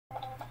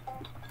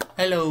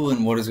Hello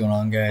and what is going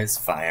on, guys?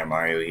 Fire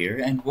Mario here,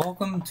 and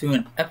welcome to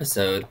an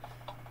episode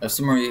of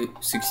Super Mario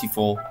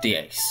 64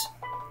 DS.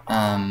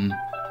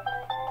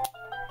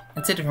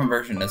 It's a different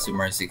version of Super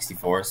Mario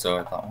 64, so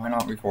I thought, why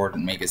not record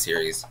and make a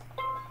series?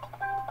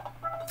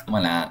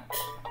 Why not?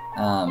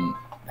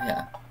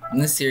 Yeah. In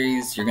this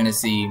series, you're gonna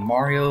see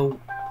Mario,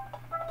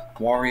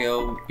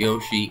 Wario,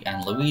 Yoshi,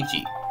 and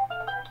Luigi.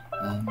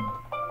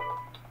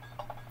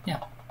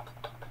 Yeah.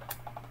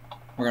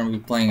 We're gonna be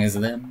playing as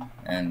them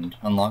and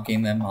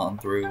unlocking them on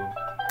through,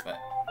 but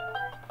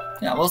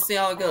yeah, we'll see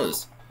how it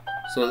goes.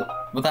 So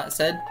with that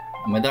said,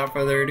 and without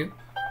further ado,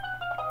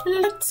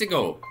 let's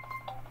go.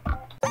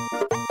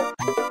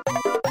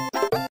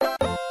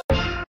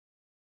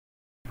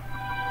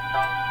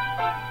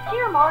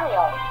 Dear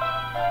Mario,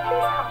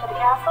 please come to the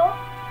castle.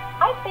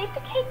 I've baked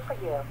a cake for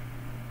you.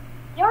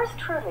 Yours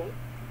truly,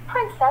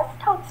 Princess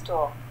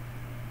Toadstool.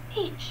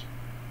 Peach.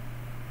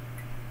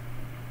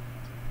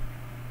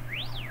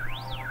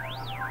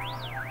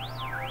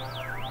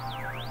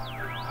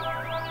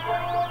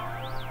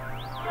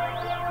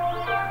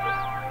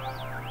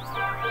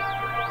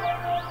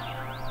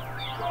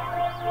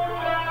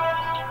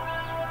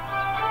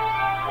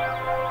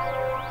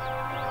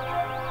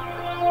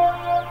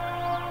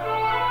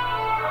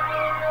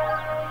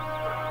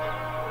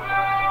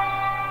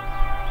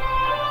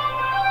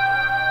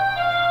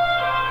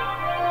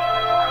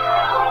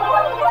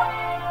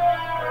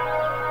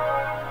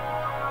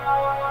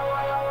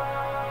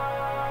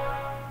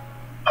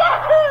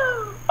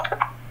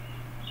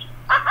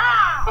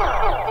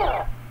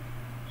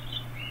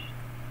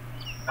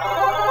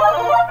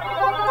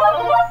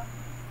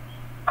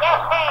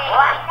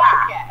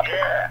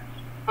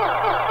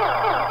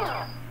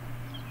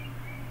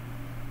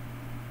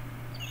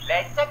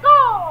 Let's go!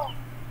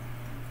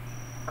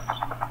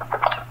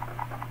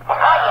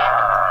 Oh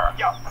yeah!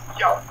 Yo,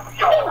 yo,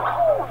 yo!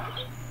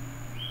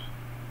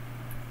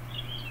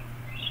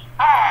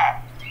 Ah!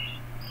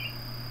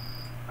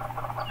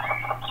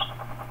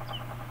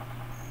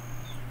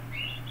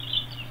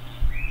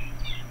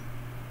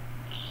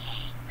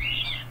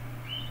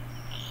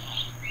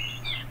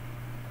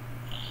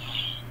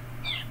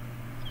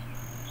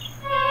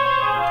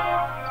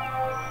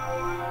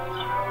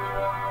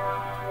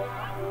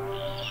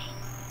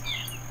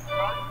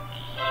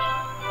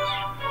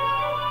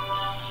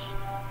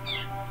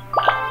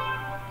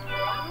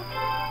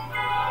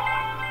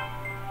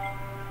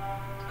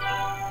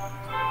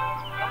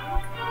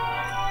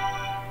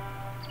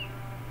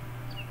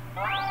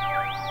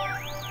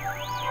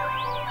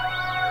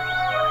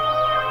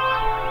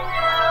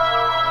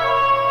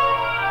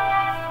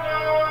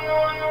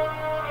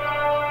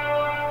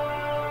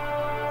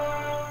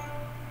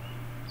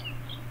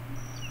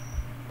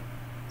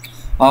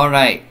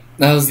 Alright,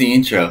 that was the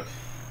intro.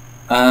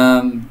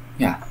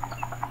 Yeah.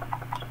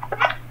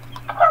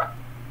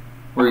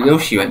 We're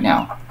Yoshi right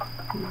now.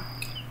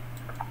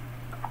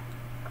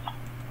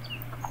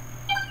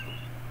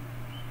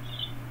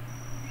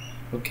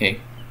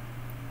 Okay.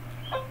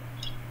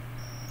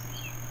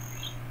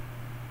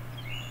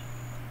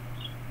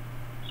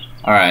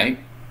 Alright.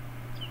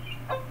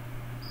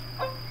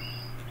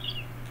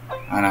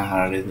 I know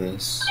how to do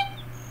this.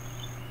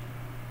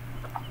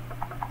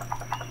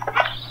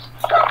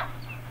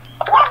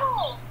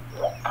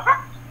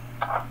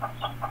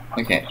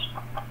 Okay.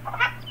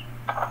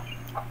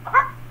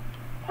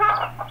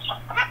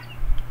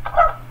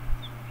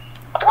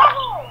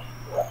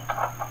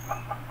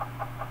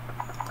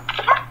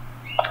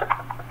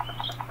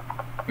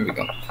 Here we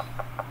go.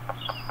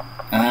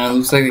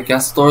 Looks like the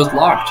castle door is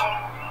locked.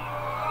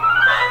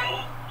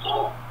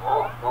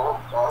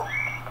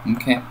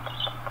 Okay.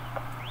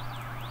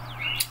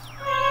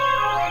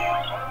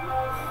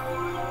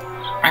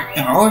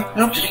 Oh,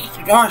 looks like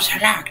the door's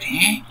locked,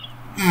 eh?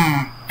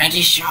 I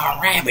just saw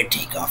a rabbit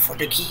take off with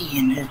the key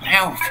in his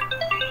mouth.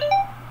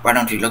 Why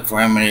don't you look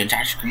for him in the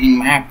touchscreen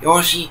map,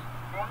 Yoshi?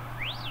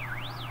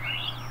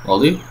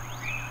 Will do.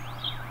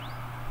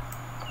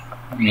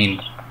 I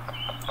mean,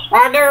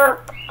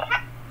 Wonder!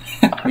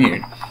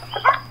 weird.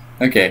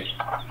 Okay.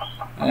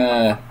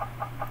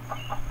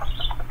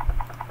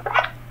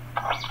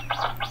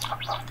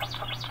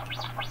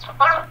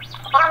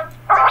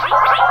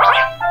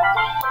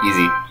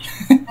 Easy.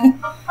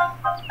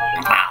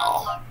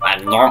 I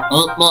don't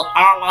eat me.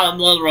 All I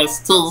did was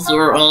tease you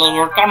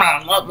earlier. Come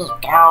on, let me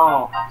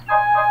go.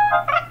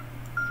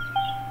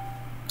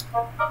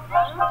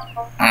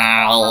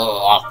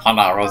 I thought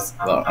I was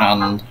the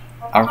end.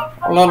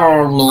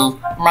 Literally,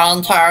 my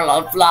entire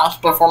life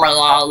flashed before my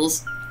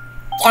eyes.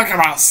 Talk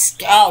about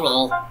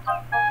scary.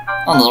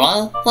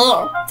 Anyway,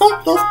 here,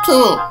 take this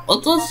key.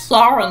 It is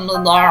sure in the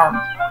dark.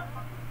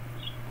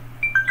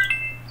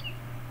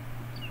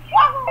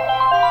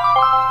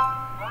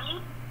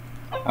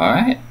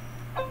 Alright.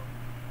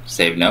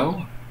 Save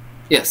no?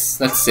 Yes,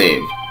 let's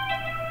save.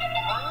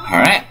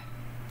 Alright.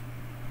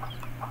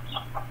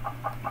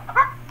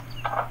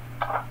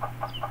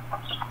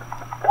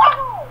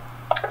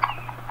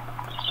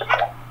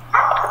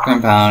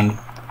 Ground pound.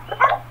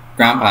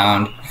 Ground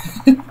pound.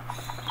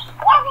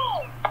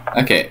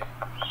 Okay.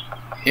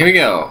 here we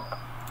go.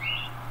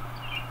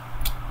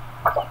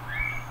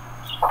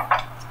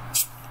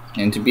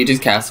 Into Peach's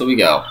castle we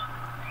go.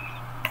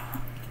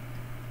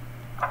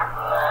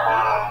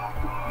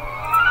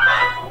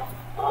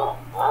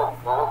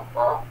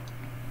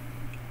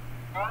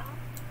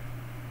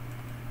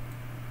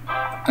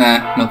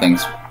 No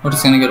thanks. We're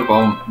just gonna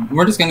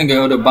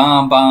go to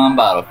Bomb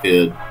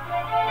Battlefield.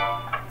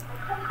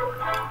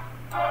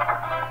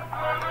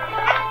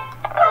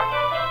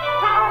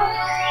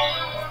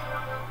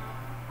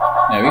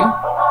 There we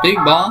go. Big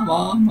bomb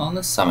on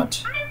the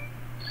summit.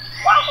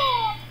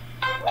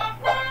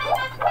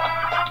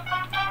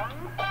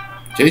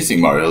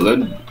 Chasing Mario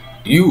then.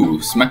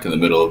 You smack in the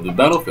middle of the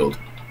battlefield.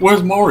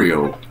 Where's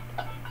Mario?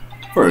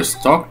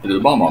 First, talk to the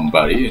Bomb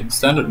buddy in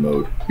standard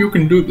mode. You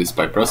can do this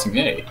by pressing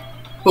A.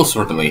 He'll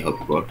certainly help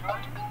you out.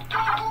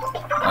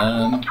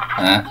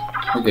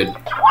 We're good.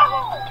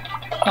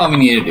 All we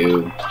need to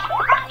do.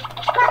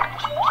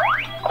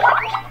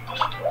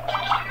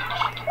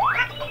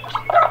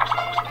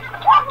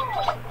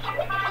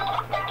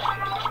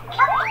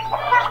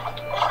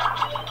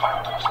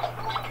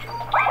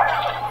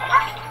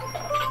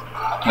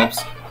 Oops.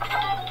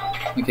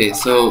 Okay,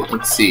 so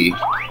let's see.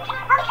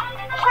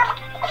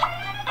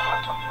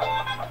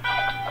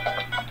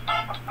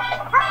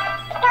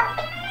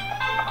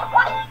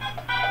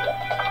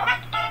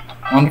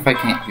 I wonder if I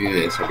can't do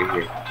this over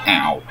here.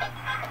 Ow.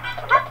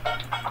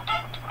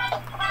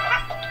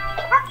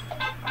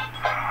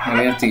 Oh,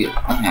 we have to get...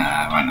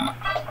 why not?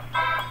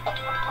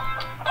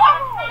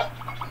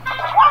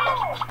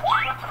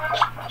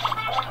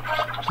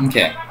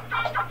 Okay.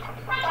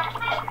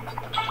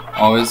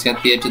 Always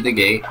got the edge of the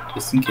gate,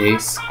 just in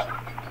case.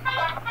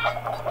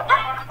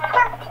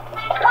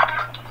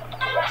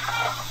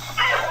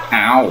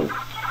 Ow.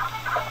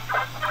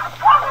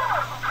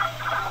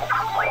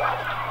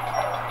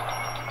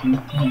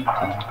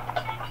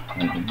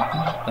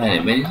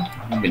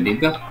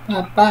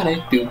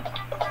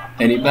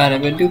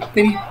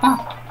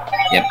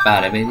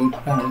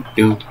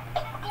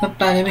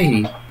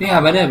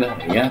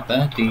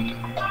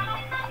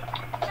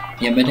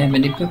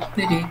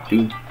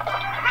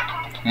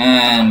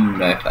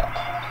 And I fell,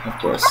 of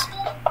course.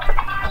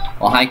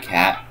 Well, hi,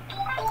 cat.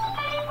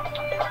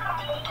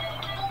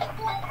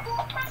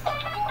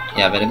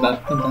 Yeah, but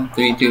about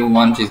 3, 2,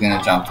 1, she's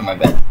gonna jump to my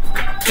bed.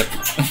 Yep.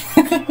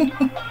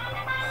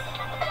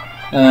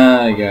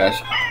 Oh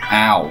gosh.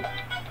 Ow.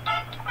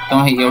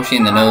 Don't hit Yoshi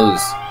in the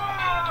nose.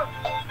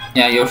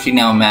 Yeah, Yoshi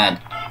now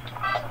mad.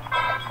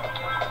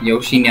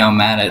 Yoshi now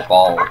mad at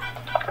ball.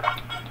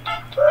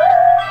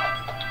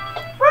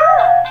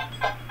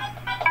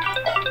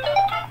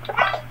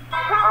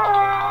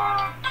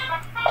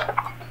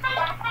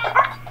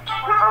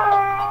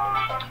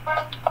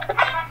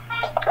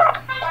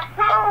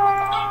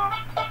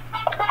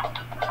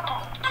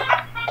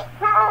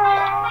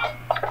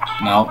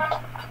 No.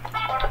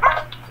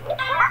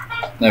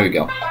 There we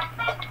go.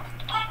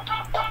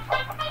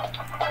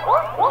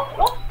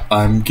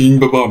 I'm King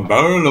Bob-omb,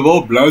 Baron of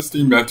all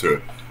blasting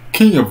matter.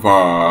 King of,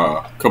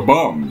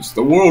 kabombs,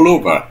 the world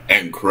over.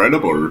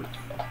 Incredible.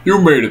 You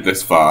made it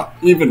this far,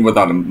 even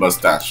without a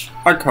mustache.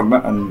 I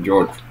commend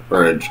your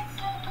courage.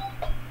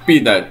 Be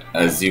that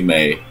as you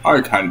may,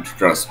 I can't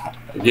just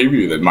give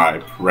you my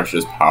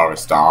precious power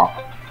star.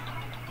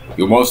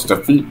 You must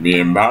defeat me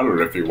in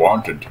battle if you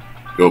wanted.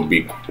 You'll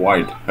be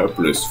quite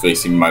helpless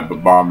facing my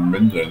Bob-omb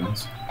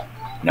minions.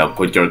 Now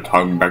put your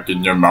tongue back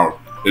in your mouth.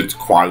 It's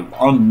quite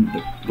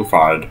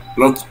undefined.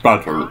 Let's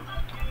battle.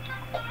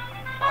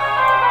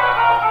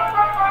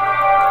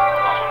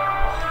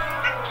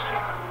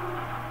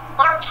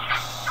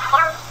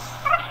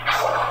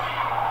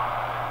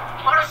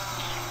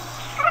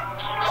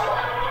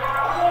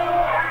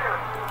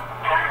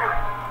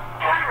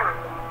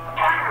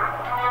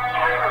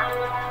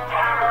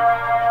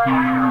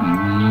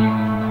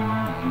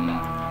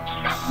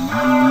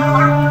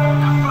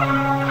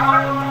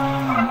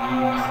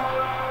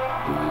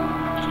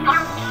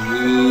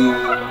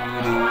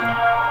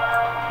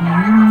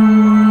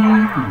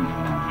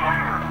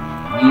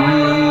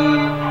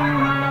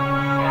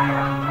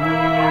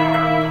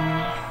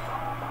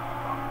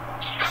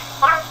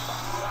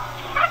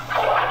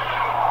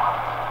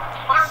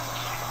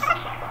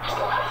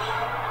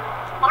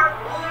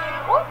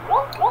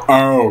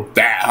 Oh,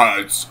 that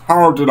hurts.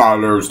 How did I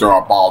lose to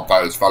a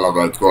bald-faced fellow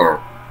that's good?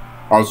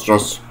 Let's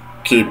just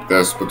keep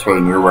this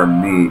between you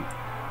and me.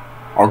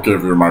 I'll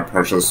give you my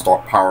precious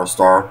power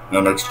star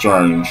in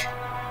exchange.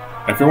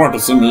 If you want to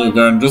see me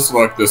again, just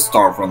select this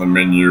star from the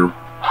menu.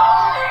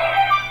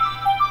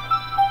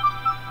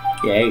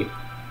 Yay.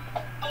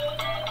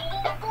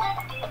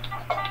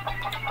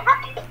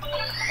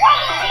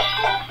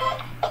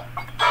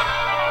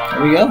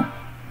 There we go.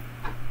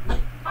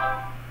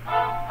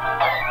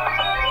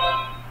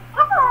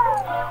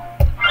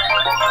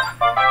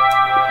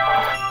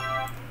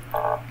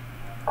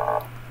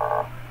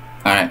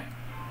 Alright.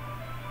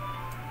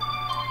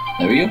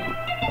 There we go.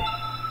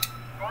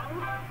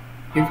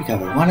 You've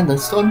recovered one of the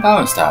stolen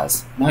power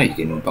stars. Now you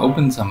can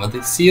open some of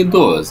the sealed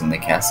doors in the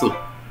castle.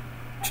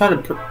 Try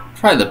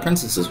Try the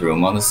princess's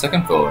room on the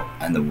second floor,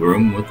 and the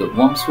room with the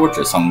Whomp's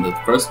fortress on the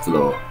first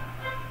floor.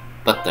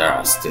 But there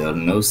are still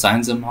no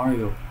signs of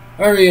Mario.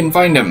 Hurry and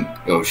find him,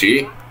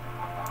 Yoshi.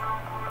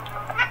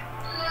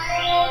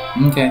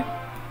 Okay.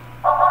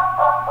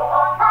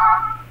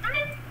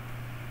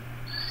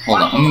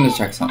 Hold on, I'm gonna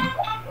check something.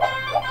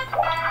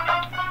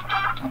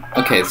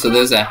 Okay, so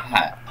there's a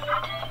hat.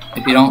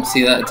 If you don't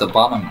see that, it's on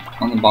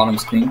the bottom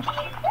screen.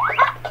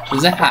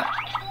 There's a hat.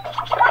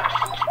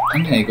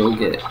 I'm gonna go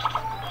get it.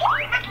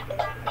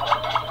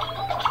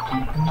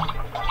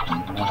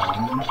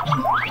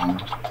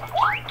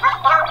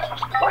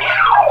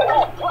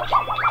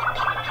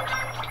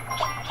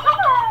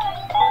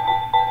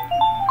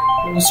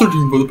 While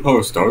searching for the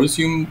Power Stars,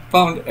 you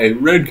found a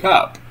red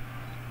cap.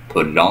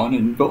 Put it on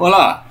and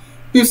voila!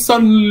 You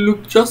suddenly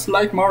look just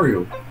like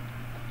Mario.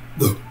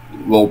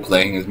 While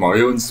playing as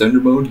Mario in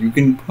standard mode, you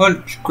can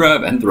punch,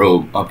 grab, and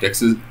throw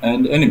objects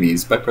and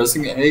enemies by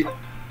pressing A.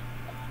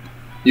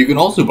 You can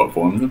also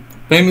perform the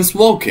famous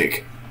wall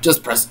kick.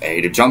 Just press A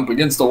to jump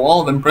against the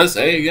wall, then press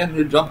A again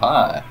to jump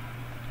high.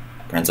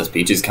 Princess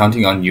Peach is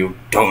counting on you.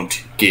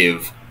 Don't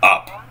give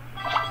up.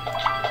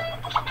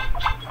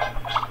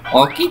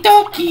 Okie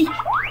dokie.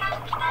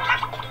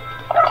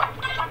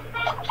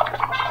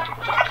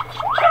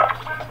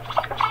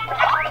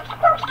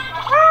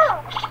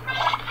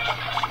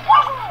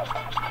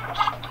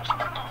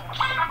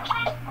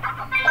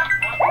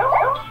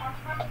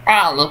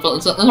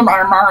 This is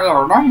my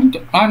Mario.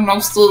 I'm no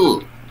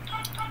fool.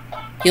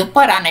 You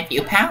put on a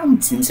few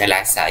pounds since I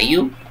last saw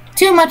you.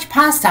 Too much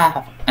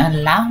pasta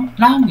and long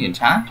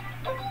huh?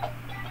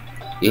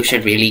 You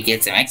should really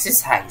get some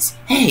exercise.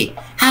 Hey,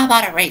 how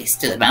about a race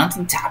to the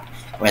mountaintop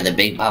where the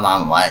big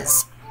bomb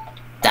was?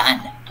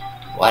 Done.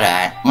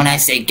 When I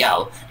say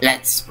go,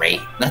 let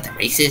the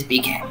races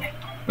begin.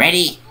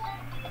 Ready?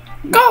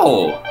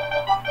 Go!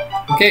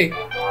 Okay.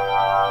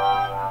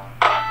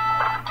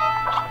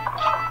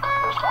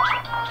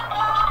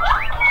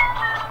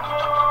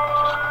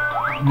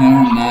 Na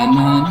na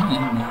na na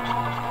na.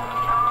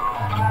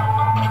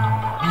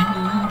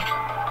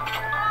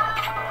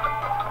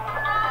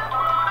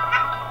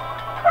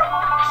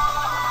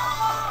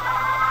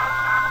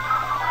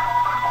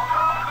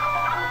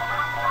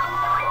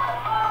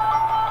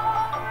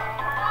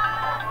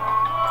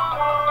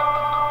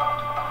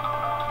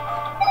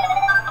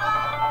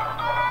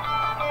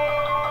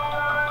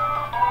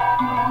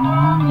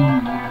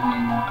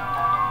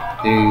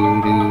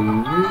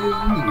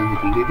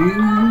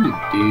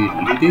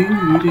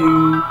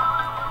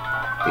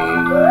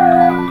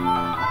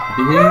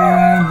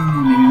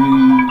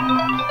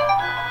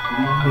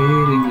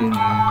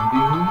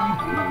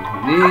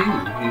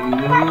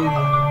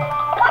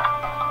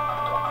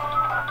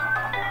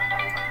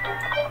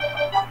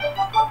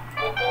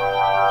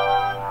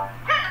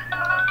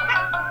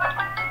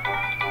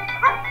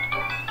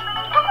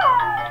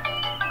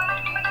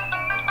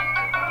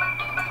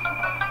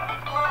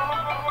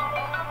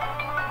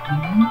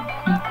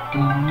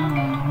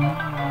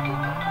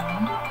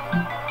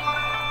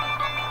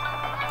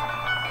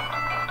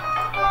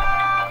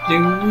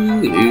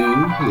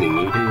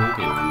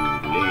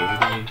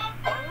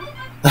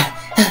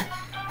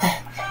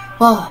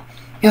 Whoa,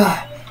 you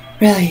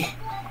really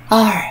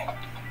are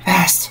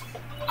fast.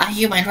 I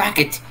human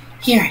rocket.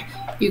 Here,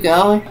 you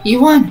go.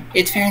 You won.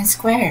 It's fair and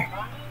square.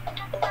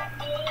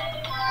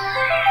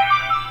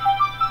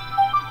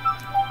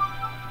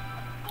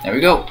 There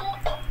we go.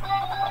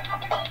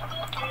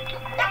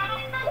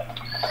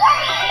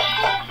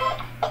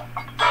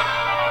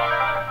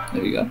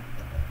 There we go.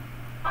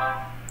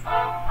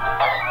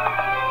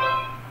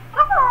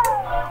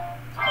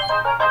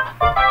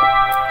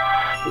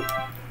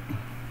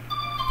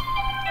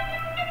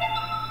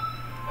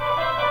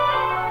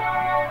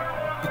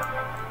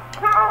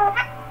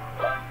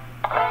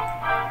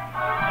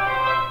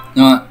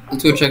 You know what?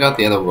 Let's go check out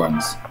the other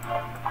ones.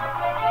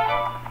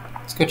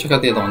 Let's go check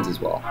out the other ones as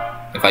well.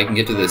 If I can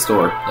get to this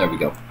door. There we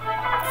go.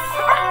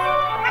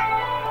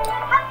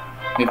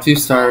 We have 2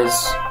 stars.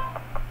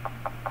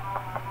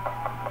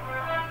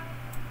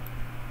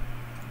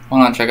 Why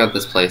not check out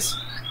this place?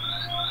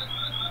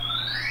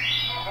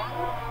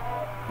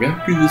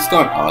 Right to the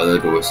star power, the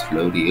door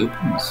slowly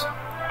opens.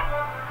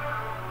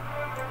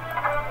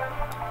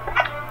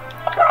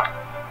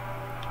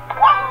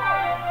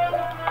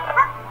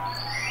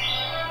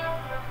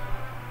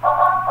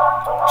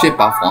 Chip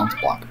off launch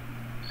block.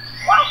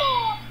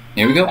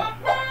 Here we go.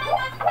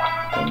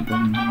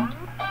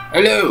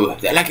 Hello,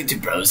 the Lucky 2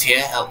 Bros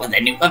here with a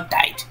new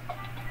update.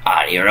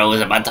 Our hero is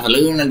about to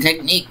learn a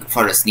technique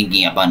for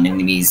sneaking up on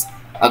enemies.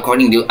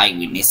 According to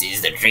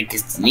eyewitnesses, the trick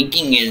is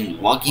sneaking and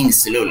walking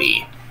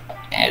slowly.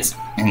 As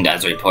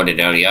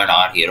reported earlier,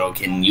 our hero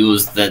can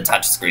use the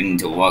touchscreen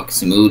to walk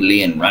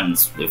smoothly and run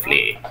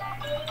swiftly.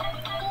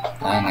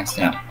 Nice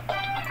to know.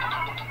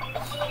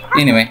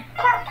 Anyway.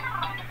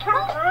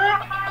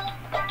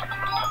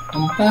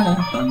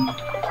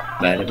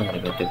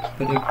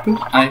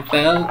 I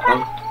fell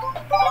off.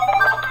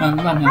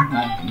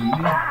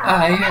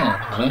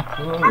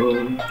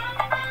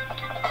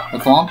 The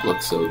Thwomp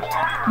looks so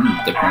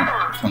different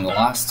from the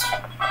last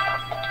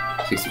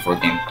 64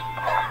 game.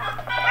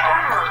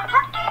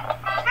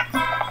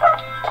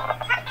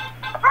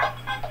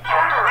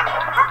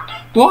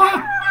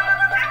 What?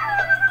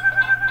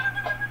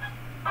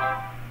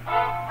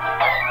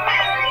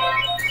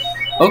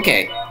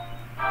 Okay.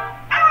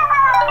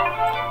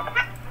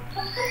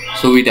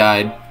 So we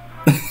died.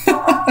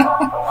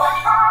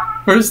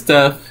 First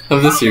death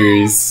of the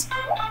series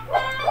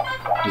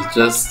was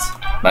just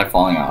by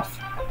falling off.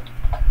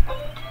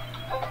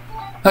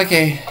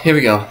 Okay, here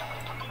we go.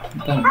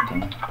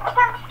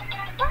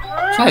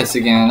 Try this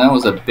again. That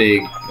was a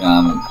big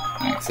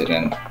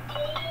accident.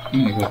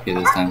 I'm gonna go up here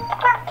this time.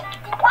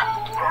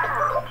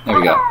 There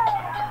we go.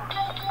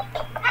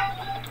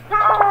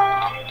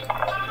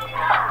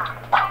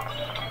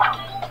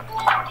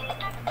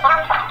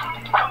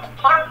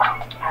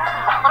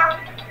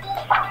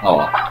 Oh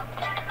well.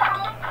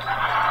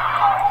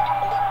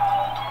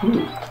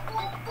 Ooh.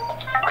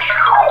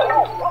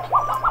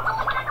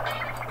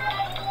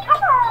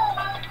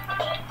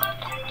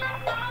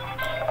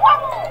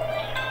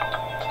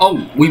 Oh,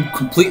 we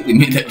completely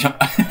made that jump.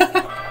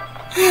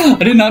 I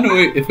did not know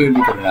if we would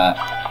make it or not.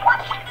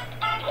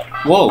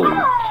 Whoa,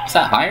 is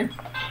that higher?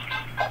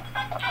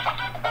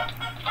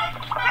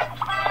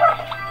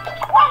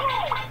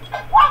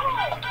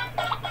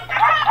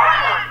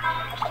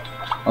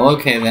 Oh,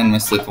 okay then,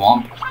 Mr.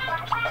 Thwomp.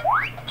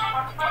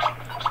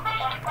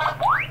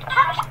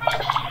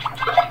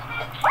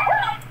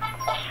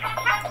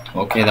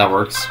 Okay, that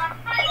works.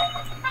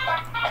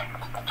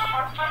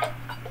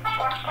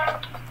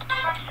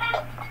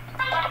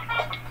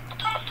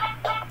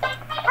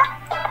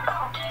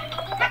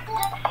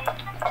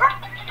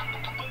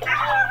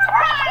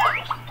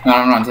 No,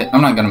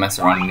 I'm not gonna mess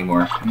around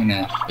anymore. I'm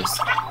gonna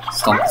just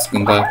stomp this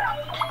Goomba.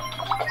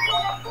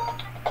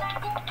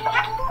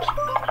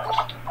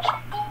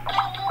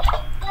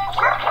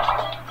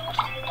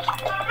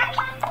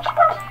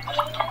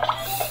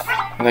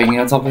 If I can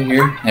get on top of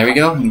here, there we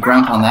go, and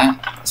ground on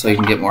that, so you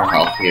can get more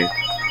health here.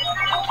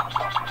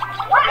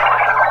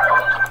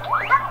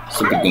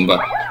 Stupid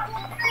Goomba.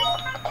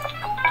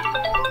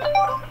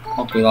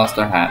 Oh, we lost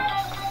our hat.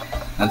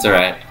 That's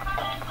alright.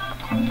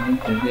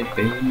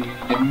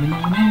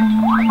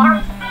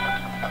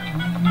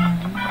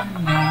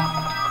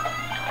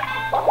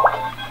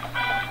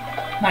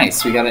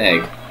 Nice, we got an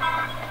egg.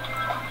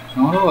 I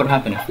wonder what would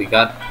happen if we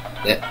got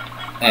the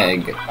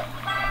egg.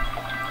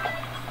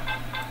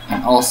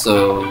 And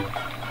also,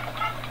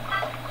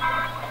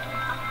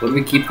 would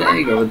we keep the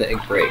egg or would the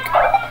egg break?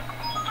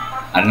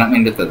 I did not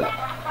mean to do that.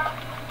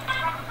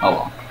 Oh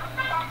well.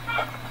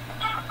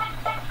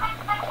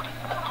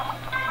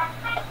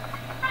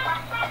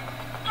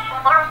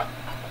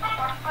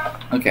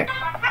 Okay.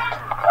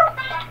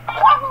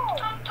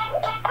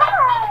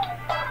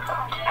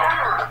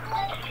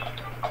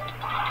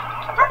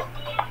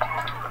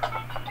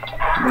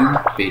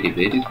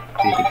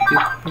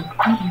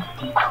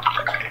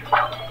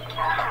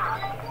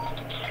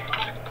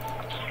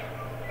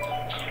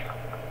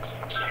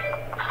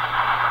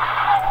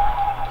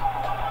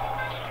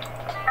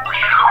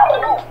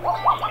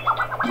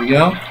 Here we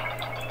go.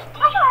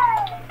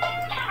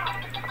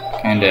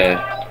 Kinda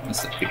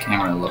messed up the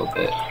camera a little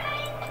bit.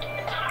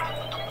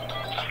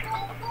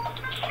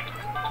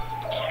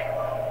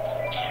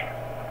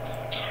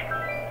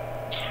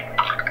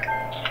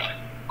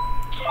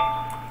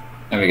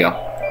 There we go.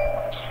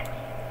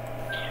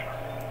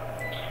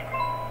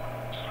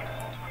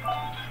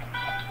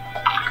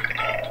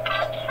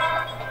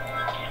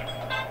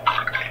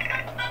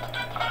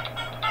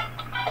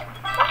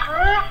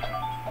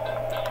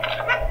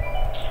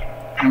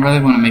 I really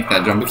want to make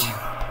that jump again.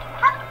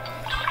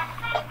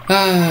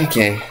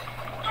 Okay.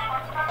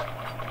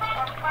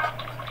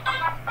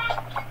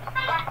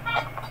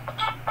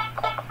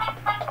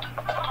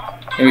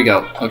 Here we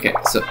go. Okay,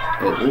 so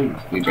ooh,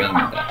 we barely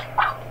made that.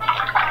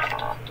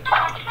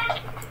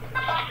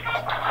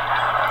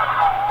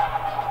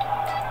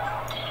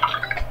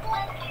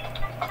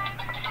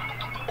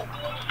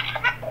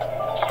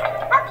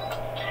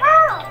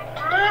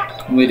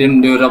 We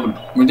didn't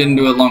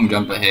do a long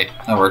jump, but hey,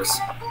 that works.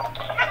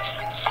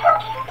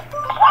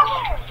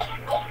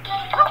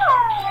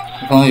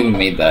 If only we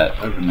made that,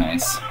 that would be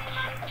nice.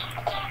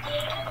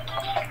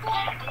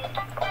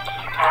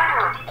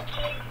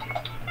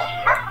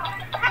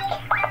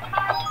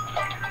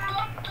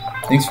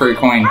 Thanks for your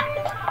coin.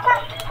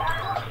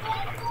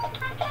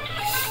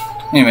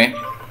 Anyway.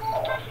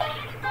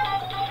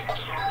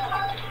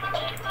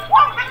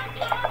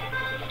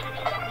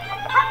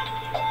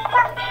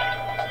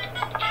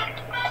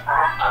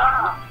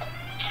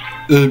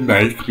 It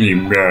makes me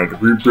mad.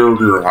 We build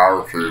your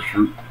houses,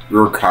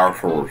 your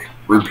castles,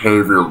 we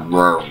pave your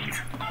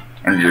roads,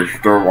 and you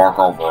still walk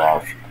over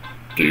us.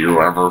 Do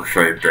you ever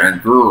say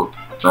thank you?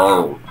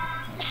 No.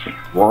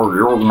 Well,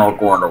 you're not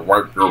going to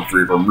wipe your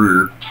feet on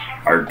me.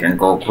 I think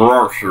I'll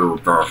crush you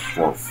just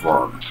for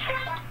fun.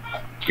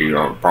 Do you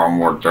have a problem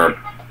with that?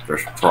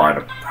 Just try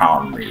to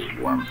pound me,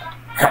 wimp.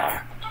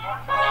 Ha!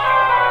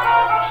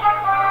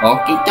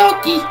 Okie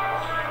dokie.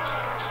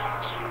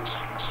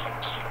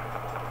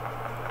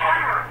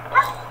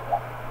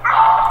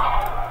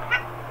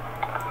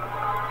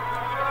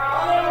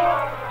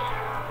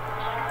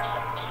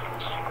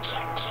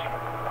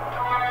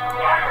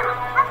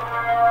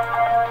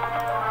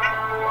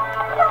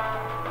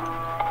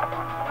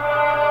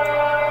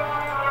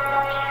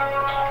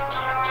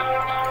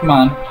 Come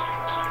on.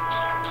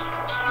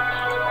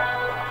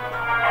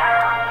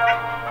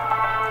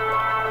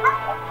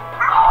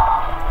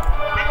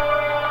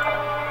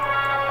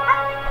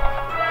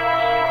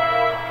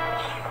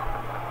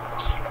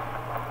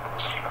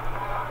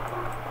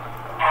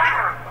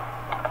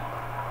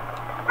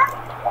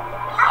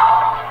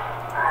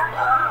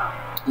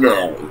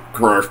 No,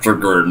 crashed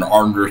again.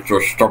 I'm just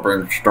a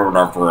stepping stone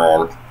after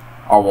all.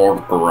 I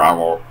won't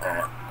gravel.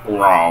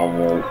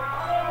 Gravel.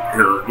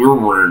 Here, you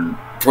win.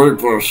 Take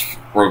this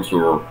with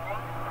you.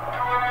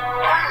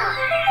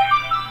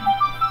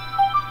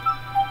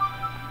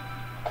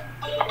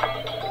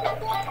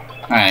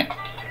 Alright.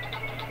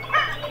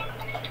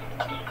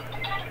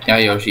 Yeah,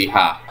 Yoshi,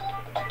 ha.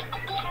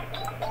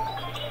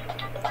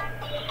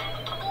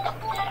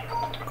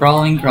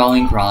 Crawling,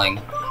 crawling, crawling.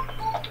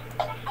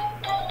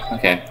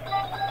 Okay.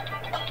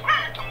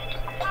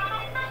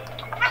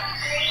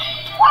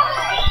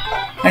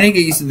 I need to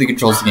get used to the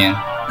controls again.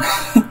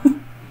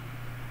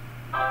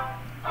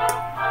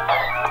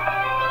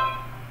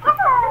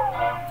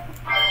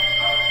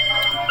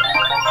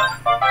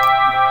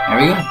 There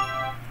we go.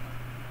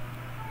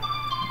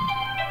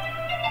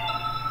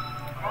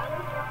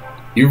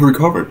 You've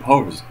recovered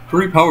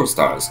 3 power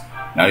stars.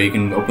 Now you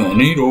can open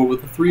any door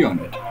with a 3 on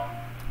it.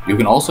 You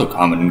can also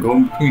come and go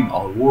in between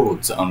all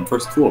worlds on the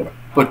first floor.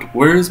 But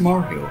where is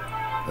Mario?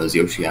 Does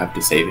Yoshi have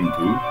to save him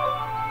too?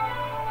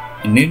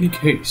 In any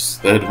case,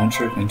 the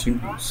adventure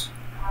continues.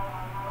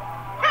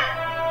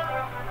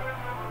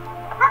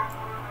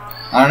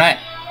 Alright.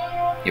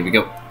 Here we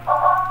go.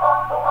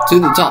 To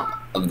the top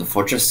of the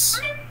fortress.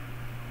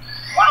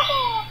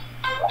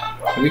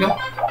 Here we go.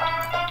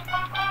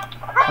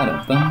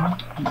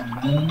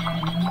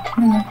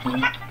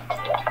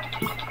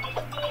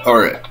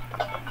 Alright.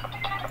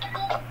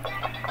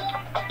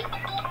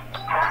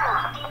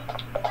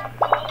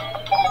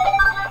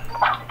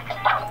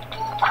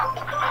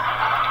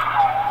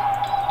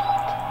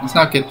 Let's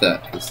not get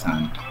that this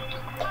time.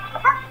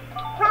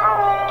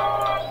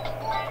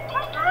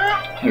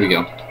 There we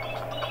go.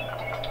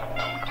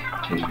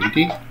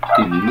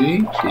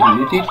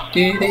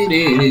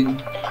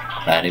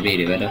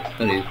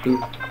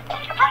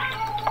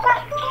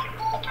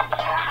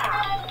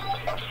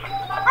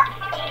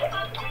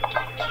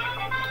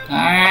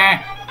 Ah!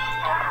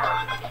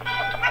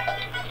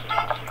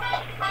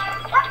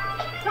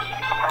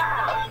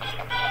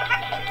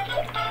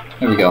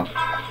 There we go.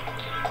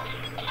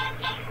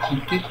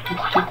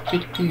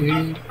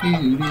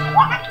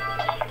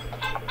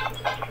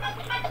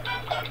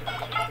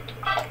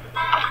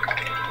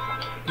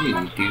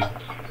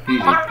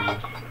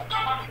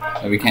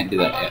 Oh, we can't do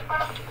that yet.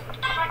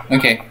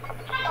 Okay.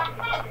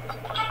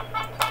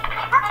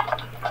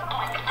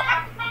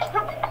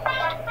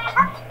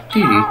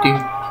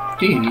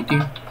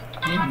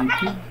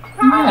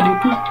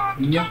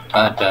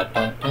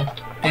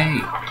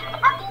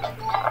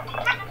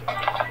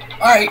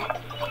 Alright.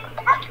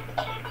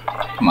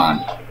 Come on.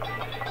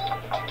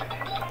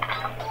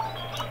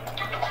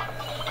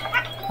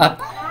 Up.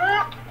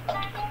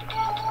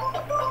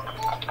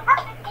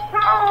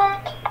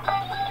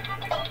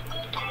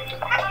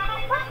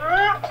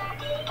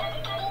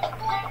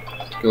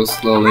 Go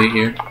slowly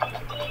here.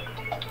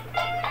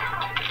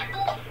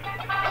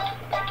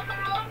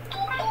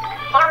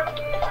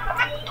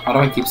 How do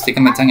I keep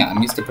sticking my tongue out?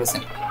 I'm used to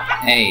pressing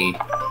A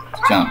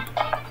to jump.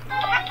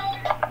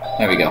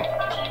 There we go.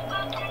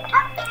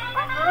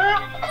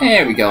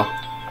 There we go.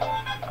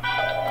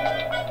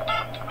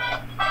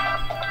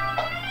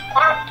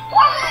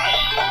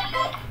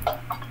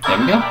 There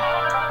we go.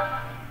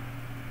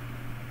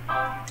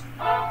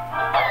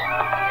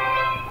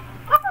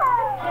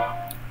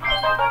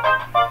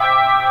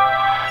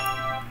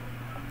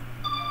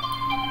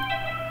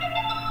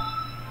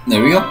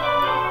 There we go.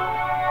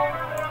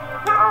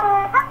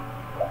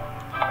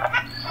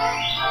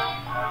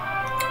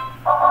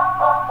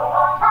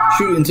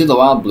 Shoot into the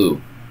wild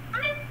blue.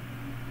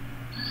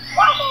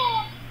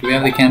 Do we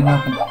have the cannon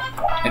open?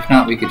 If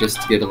not, we could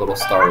just get a little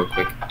star real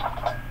quick.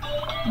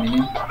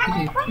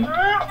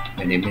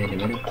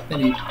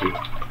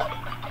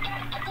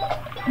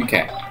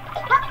 Okay.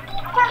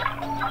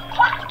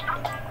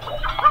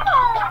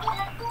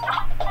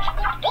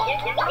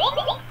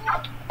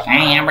 I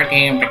am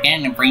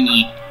pretend for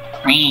me.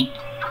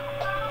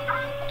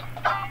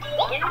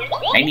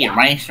 Ready to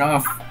race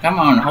off. Come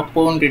on, hop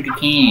onto the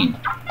can.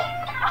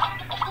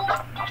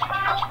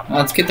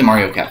 Let's get the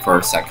Mario Cap for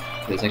a sec,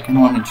 because I kind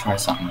of want to try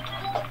something.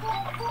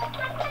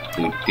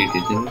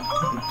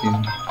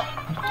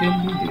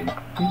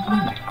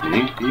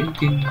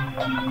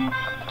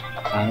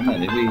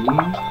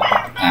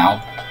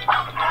 Ow.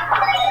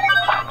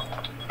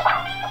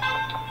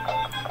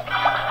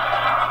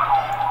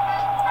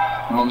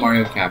 Oh,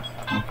 Mario Cap.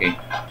 Okay.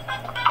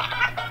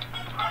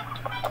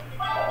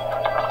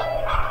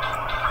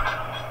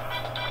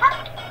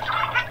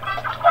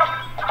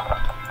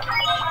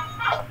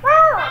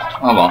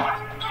 Oh well.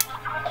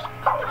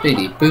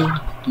 Biddy boo.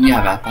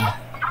 Yabba.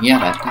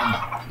 Yabba.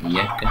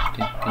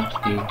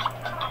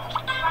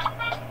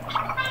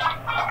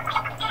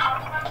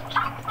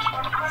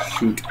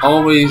 shoot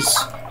always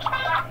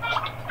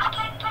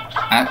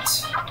at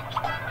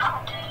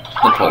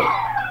the pole.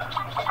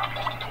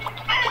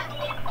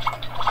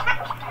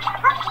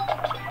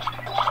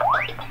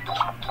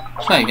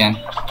 Try again.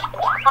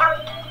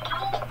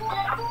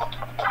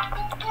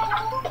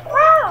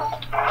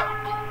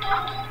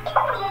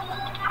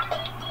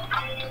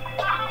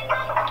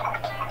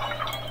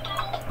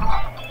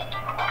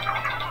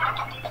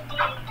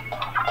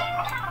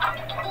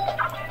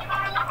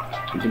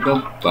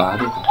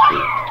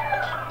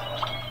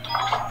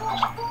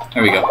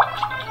 There we go.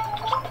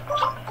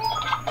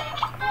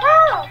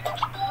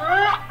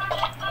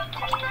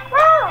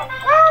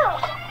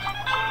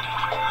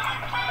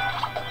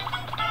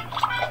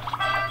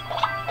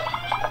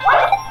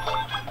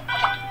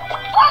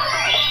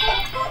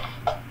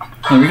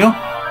 There we go.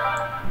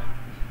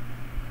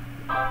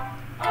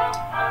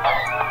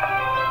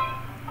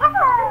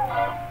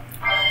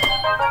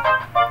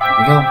 There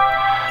we go.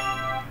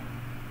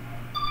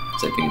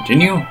 Let's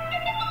continue.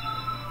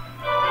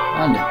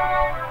 And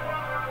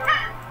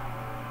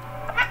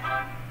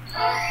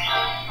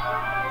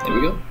there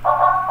we go.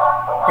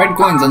 Red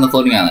coins on the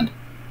floating island.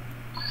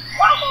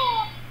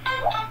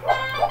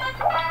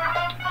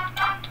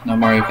 No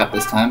Mario Kart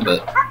this time,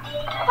 but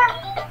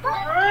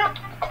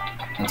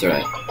that's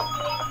alright.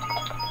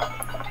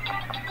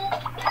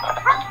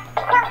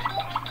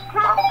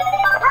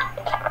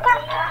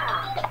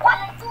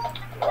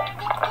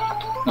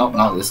 Nope,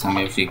 not this time,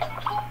 Yoshi.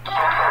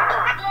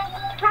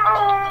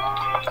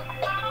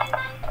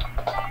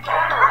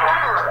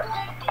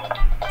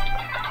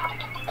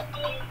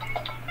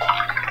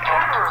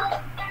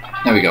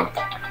 There we go.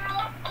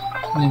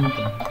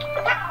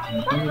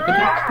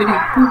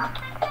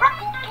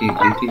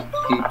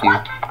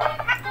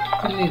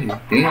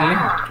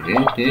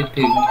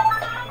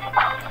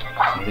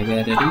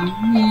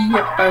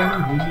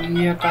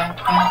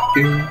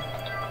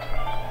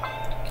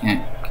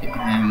 Can't get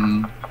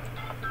him.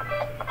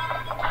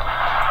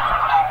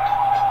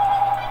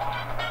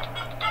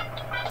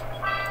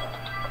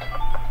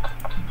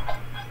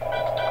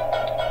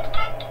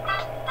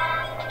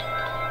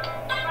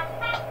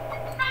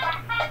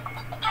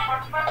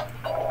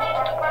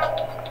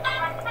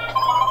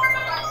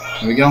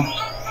 There we go.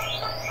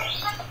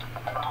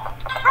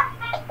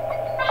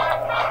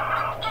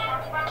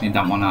 Need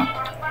that one up.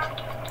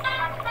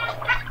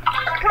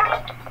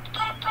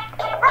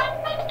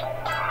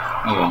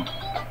 Oh well.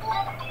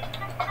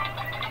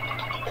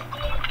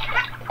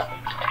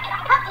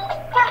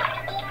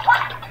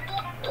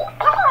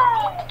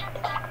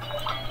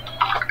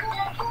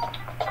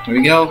 There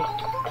we go.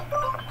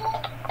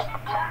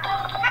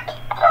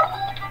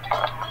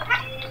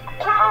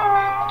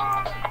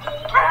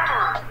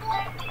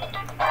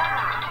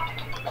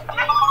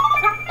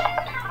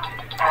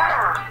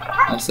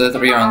 So the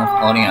 3 are on the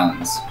floating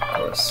islands, of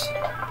course.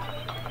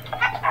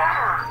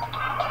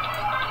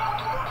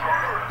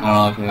 I don't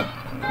know if it...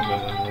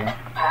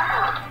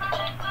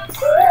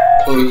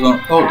 Oh, there's one.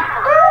 Oh!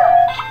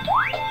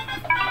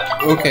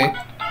 Okay.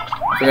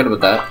 Forgot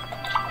about that.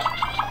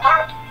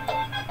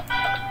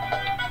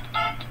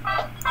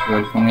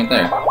 There's one right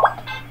there.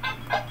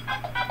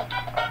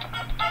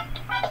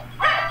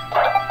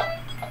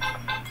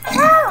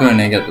 Couldn't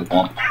I get the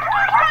bump?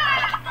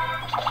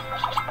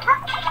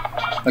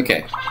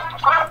 Okay.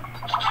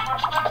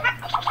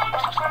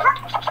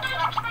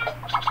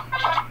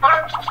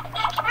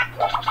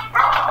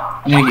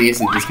 I'm gonna get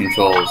used to these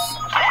controls.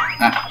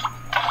 Ah.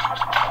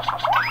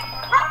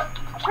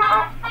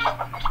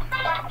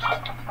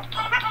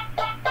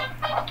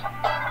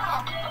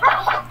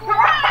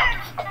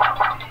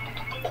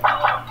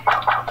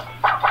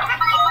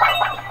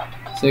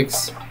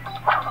 Six.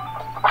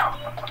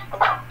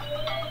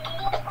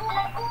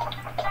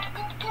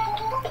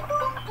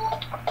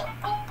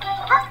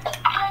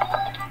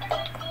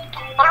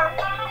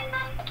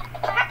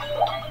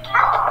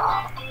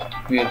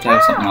 We have to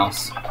have something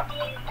else.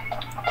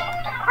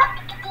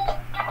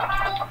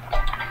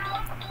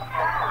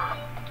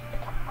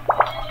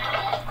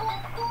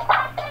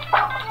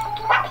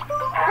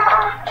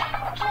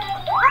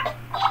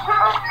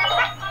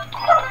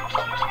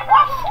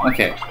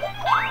 Okay.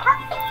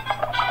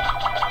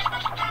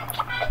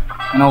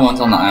 No one's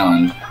on the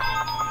island.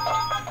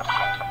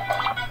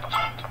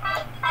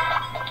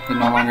 They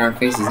no longer have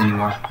faces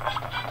anymore.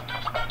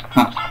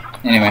 Huh.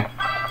 Anyway.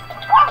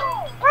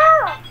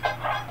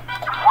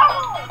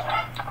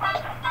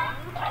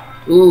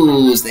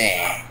 Who's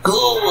there? Who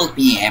woke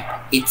me up?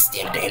 It's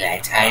still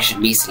daylight. I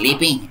should be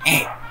sleeping.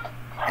 Hey,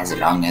 as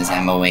long as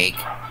I'm awake.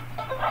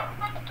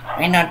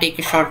 Why not take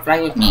a short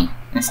flight with me?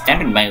 In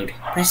standard mode,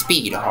 press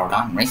speed, hold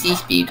on, racy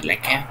speed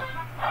like a...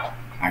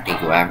 I'll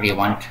take wherever you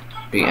want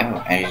to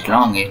go, as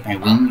long as my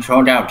wings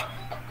hold out.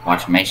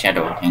 Watch my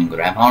shadow and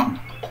grab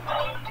on.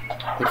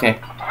 Okay.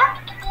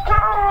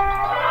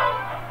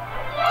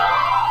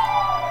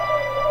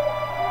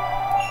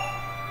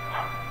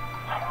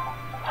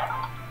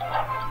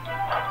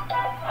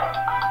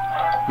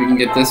 We can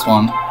get this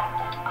one.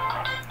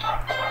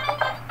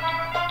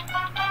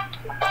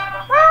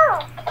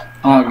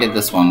 I'll get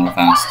this one real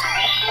fast.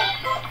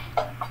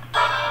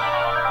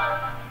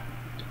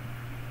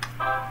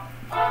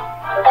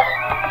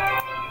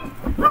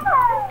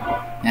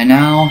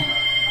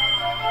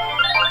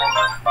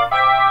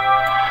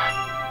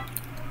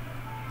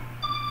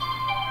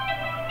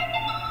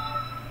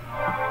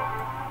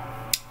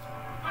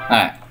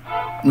 Alright,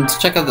 let's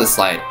check out this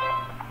slide.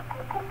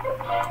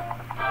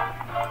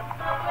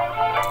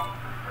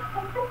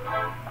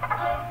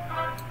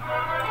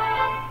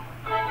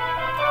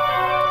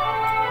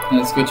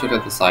 Let's go check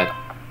out the slide.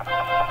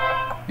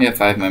 We have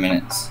 5 more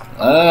minutes.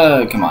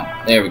 Come on.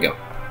 There we go.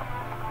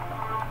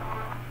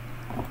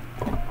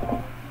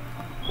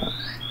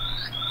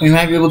 We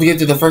might be able to get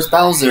to the first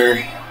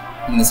Bowser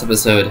in this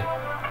episode.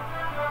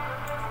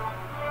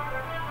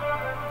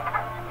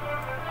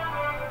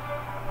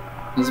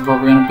 This is where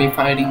we're gonna be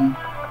fighting.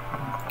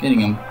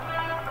 Getting him.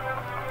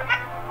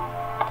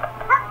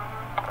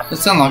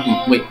 Let's unlock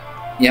him. Wait.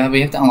 Yeah,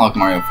 we have to unlock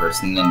Mario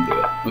first and then do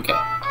it. Okay.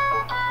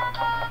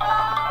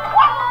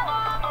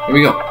 Here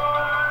we go.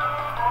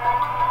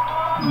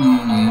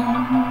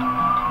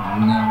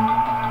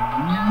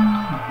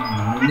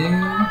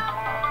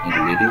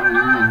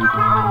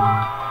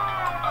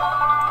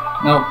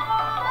 Nope.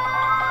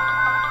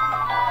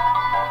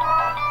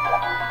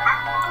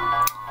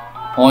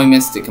 Oh, I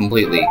missed it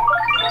completely.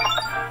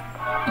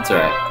 That's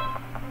alright.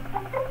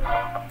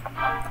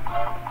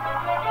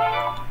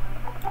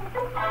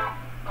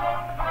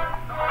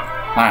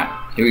 Alright,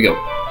 here we go.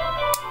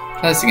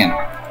 Try this again.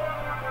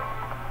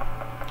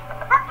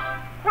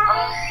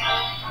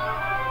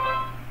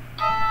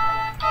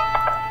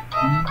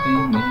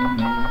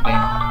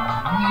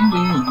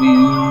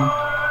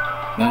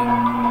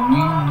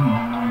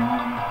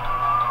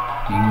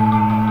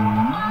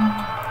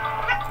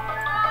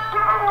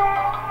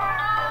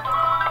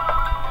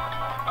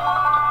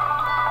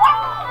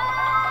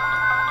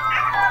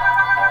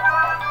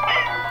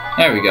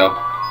 There we go.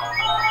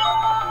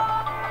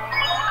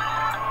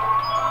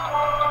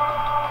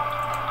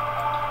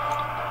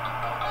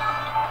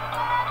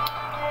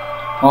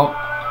 Oh.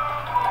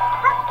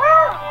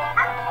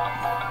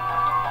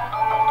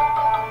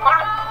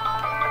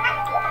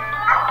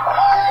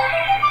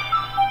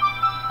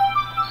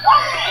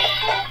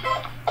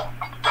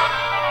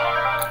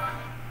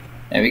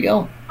 There we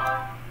go.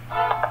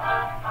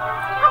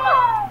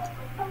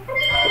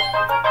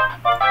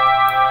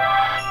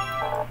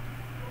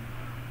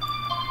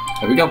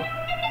 There we go.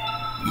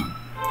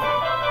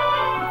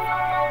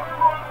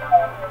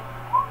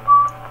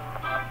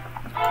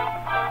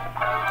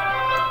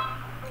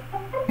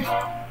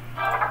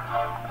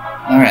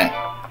 Alright.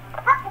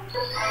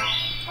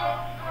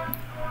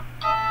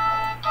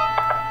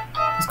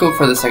 Let's go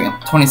for the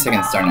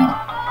 20-second start now.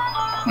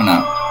 Why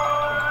not?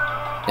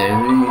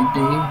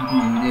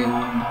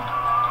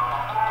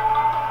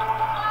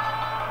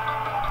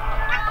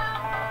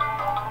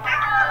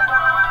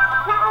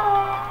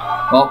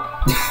 Well,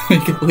 we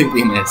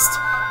completely missed.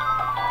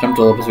 Jumped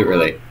a little bit too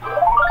early.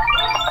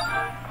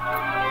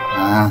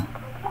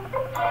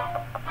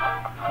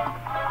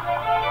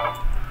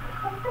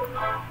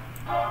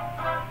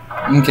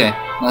 Okay,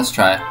 let's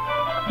try.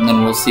 And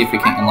then we'll see if we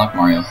can unlock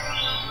Mario.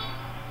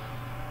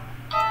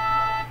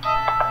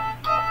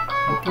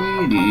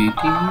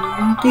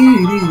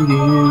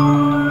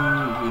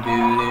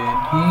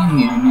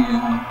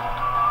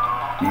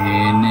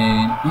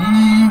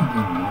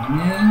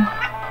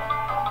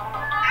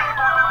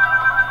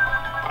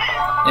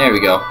 There we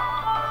go.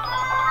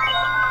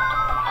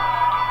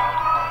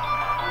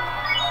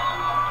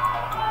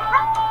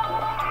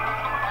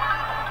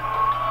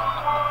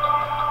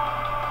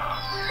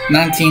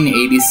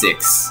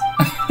 $1986.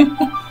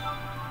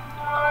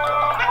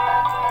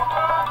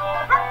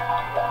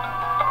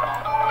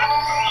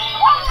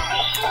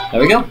 There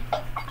we go.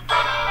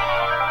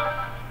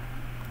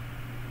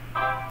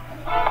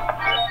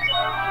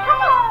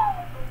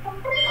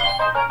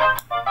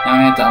 Now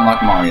I have to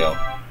unlock Mario.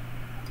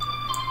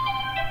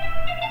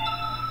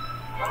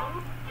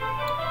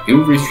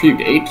 You've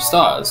received 8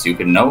 stars. You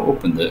can now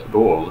open the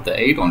door with the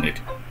 8 on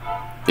it.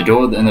 The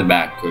door in the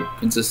back of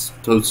Princess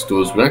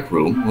Toadstool's rec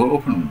room will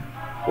open.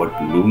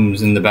 What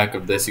looms in the back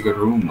of the secret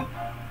room?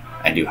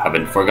 And you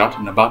haven't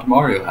forgotten about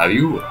Mario, have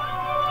you?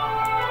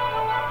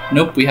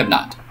 Nope, we have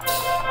not.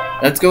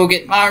 Let's go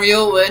get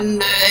Mario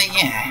and,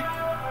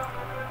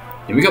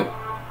 yeah. Here we go.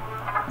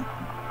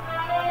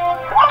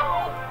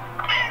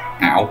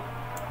 Ow.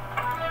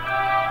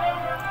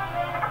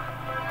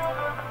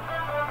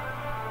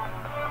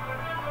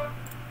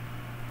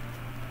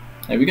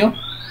 There we go.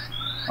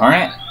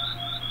 Alright.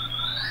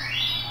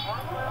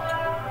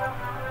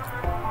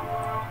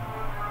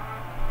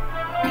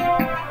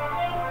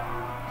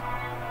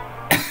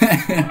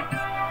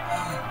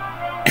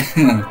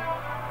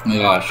 Oh my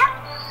gosh.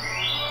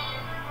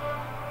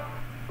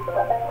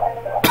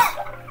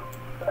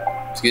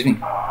 Excuse me.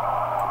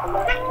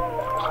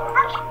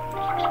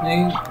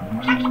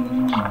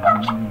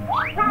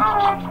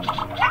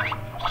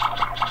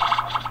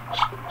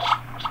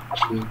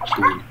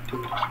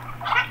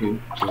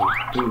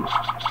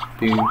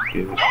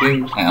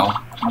 Ow.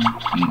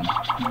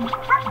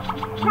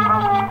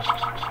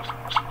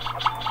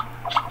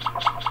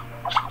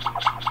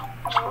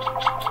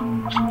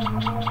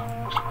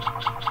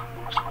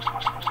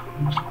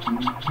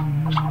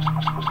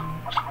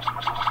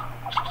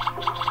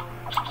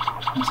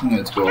 I think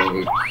let's go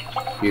over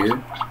here.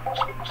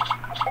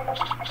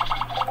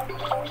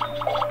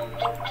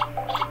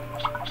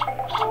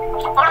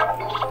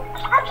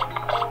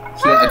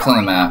 X on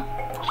the map.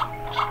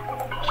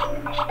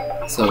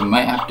 So we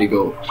might have to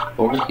go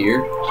over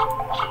here.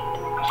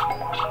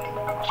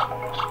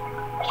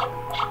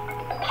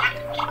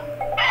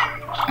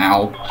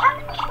 Ow.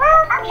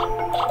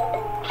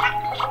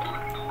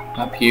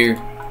 Up here.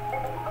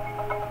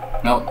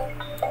 Nope.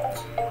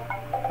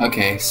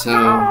 Okay, so...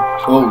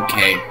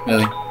 Okay,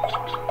 really?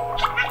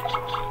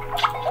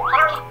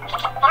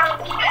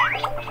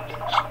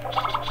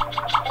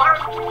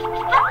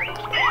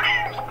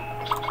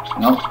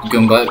 Nope,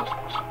 Goomba.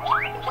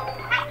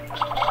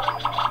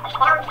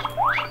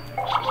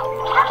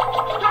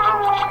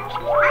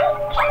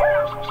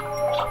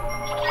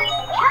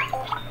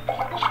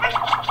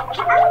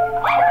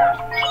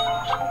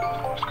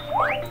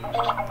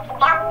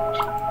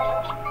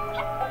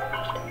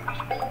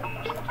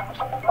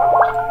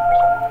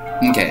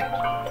 Okay.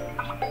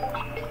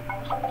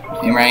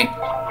 Aim right.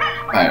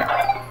 Fire.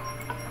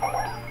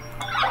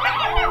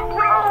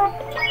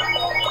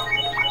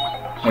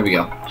 There we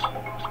go.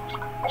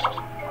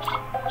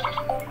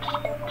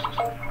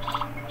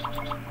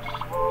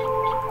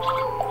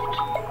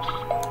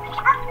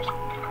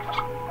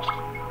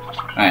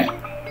 Alright.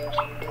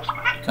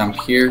 Jump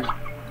here.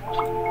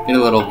 Get a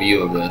little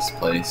view of this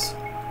place.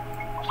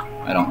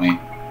 Why don't we?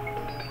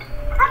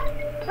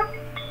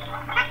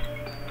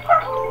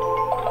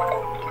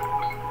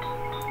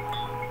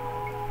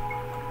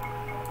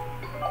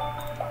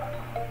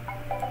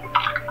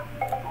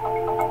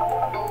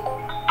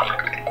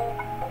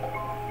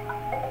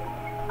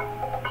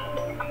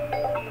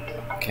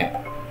 Okay.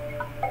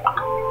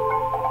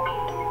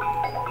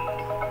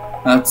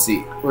 Let's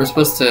see. We're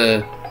supposed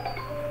to...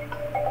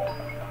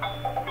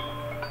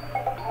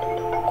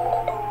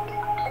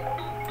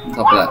 on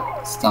top of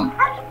that stump.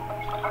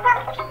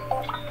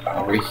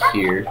 Over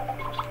here.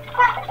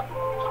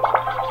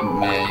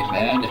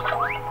 Mad.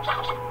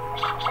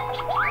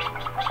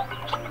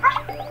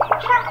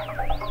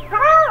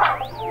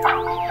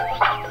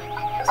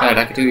 Sorry,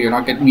 Dakatu, you're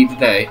not getting me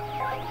today.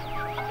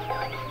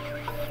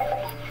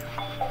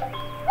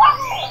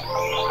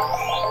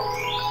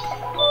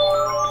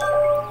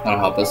 That'll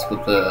help us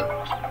with that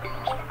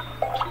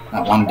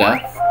one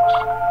death.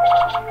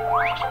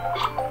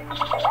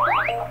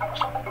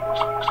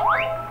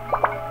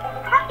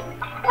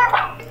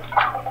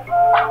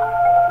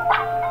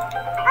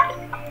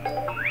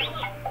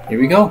 Here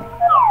we go.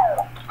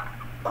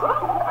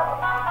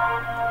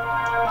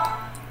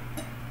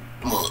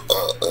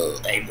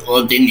 I'm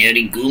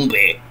ordinary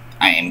Goomba.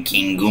 I am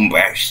King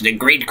Goomba, the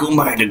great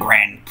Goomba, the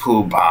grand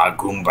Poobah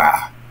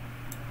Goomba.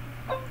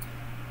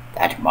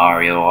 That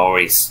Mario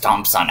always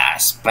stomps on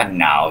us, but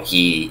now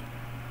the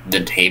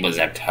tables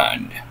are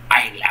turned.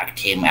 I locked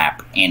him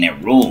up in a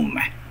room.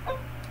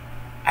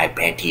 I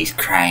bet he's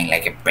crying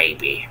like a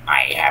baby.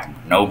 I have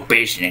no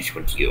business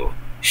with you.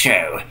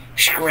 So,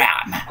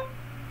 scram.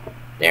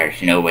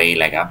 There's no way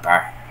like a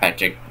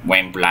pathetic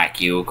wimp like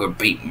you could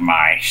beat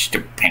my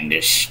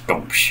stupendous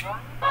stumps.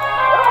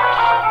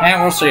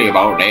 And we'll see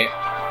about that.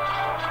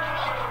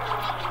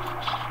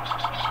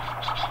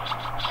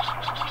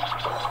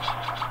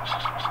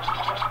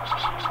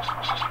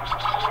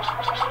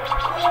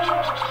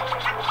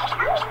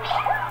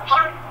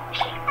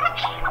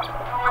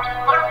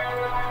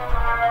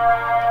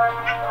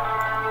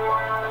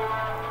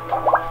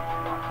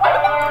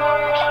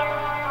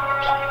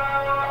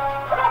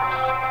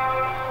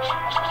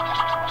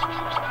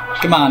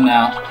 Come on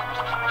now.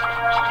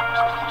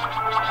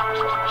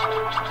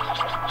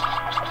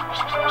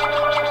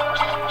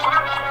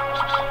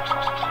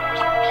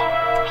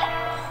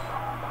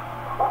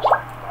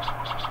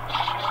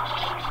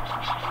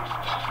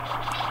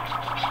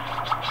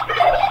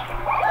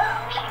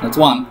 That's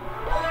one.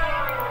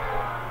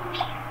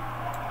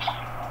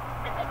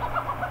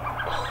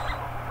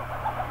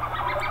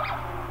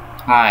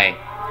 Hi.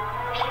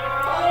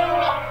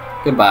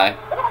 Goodbye.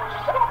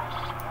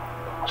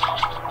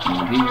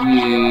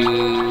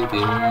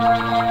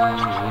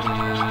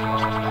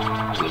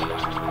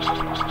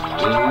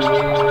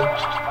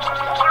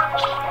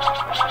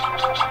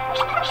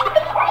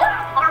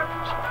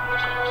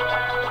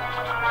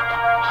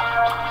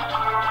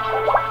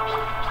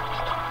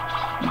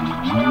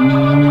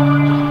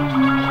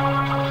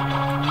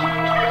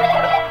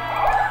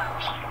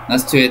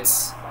 That's 2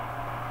 hits.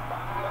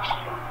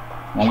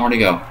 One more to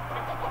go.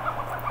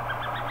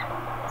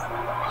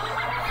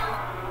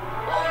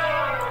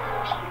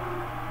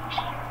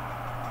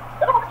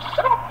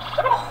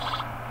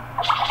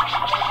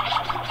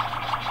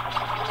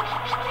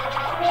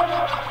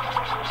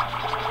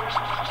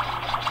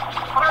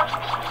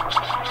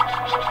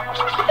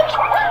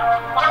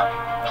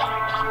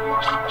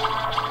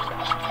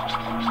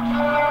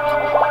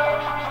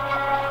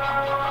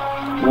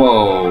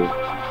 Whoa.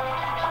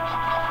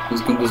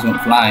 Those Goombas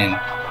went flying.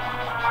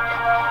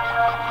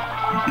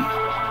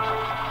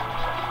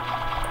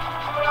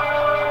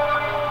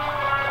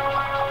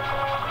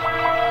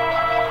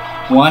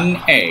 One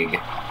egg.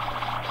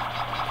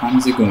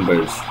 Times the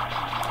Goombas.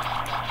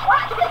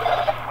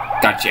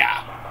 Gotcha.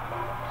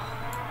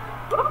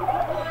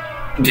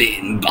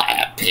 Beaten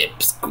by a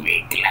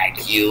pipsqueak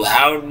like you.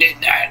 How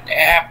did that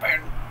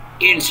happen?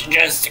 It's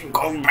just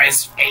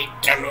Goomba's fate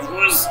to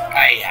lose.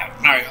 I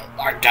have Mario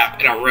locked up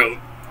in a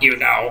room, you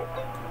know.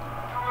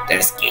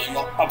 The scheme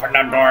will open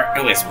the door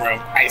to his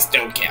room. I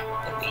still can't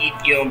believe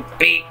you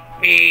beat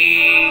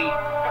me.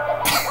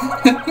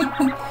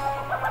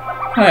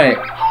 Alright.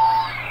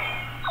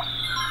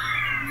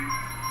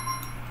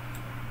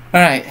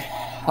 Alright.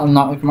 I'll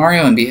not like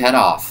Mario and be head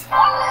off.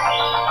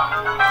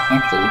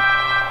 Actually.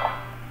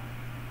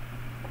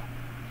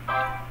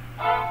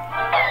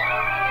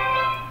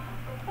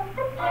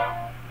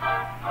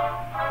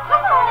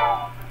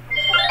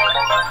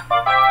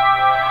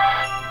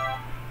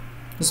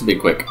 This will be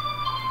quick.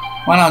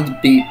 Why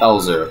not beat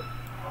Bowser?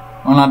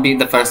 Why not beat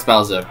the first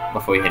Bowser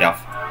before we head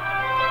off?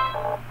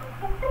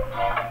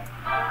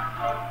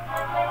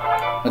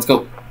 Let's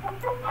go.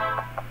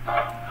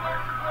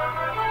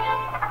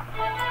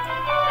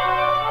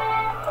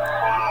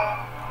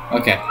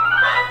 Okay.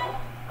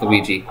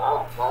 Luigi.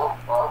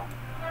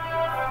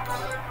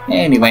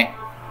 Anyway.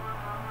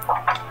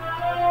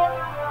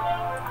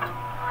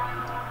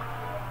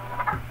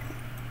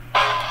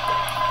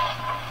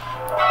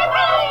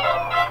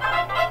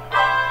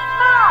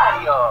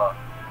 Mario!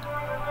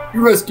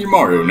 You rescue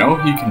Mario now,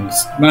 he can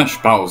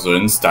smash Bowser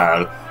in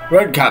style.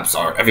 Red caps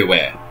are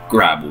everywhere.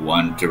 Grab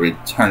one to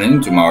return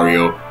into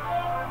Mario.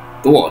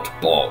 The water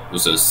ball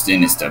uses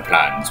sinister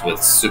plans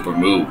with super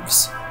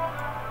moves.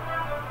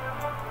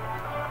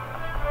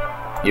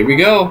 Here we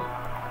go.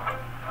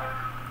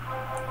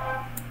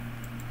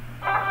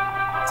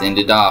 Let's end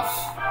it off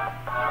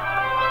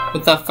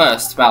with the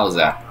first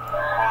Bowser.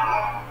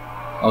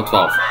 Oh,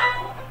 12.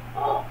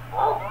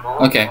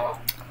 Okay.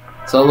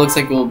 So it looks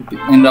like we'll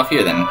end off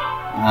here then.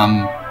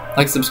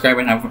 Like, subscribe,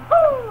 and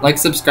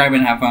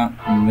have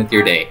fun with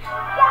your day.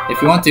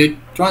 If you want to,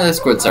 join the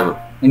Discord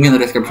server. Link in the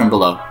description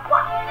below.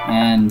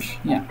 And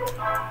yeah,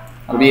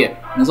 that'll be it.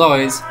 As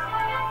always,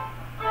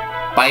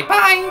 bye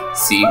bye.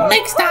 See you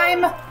next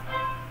time.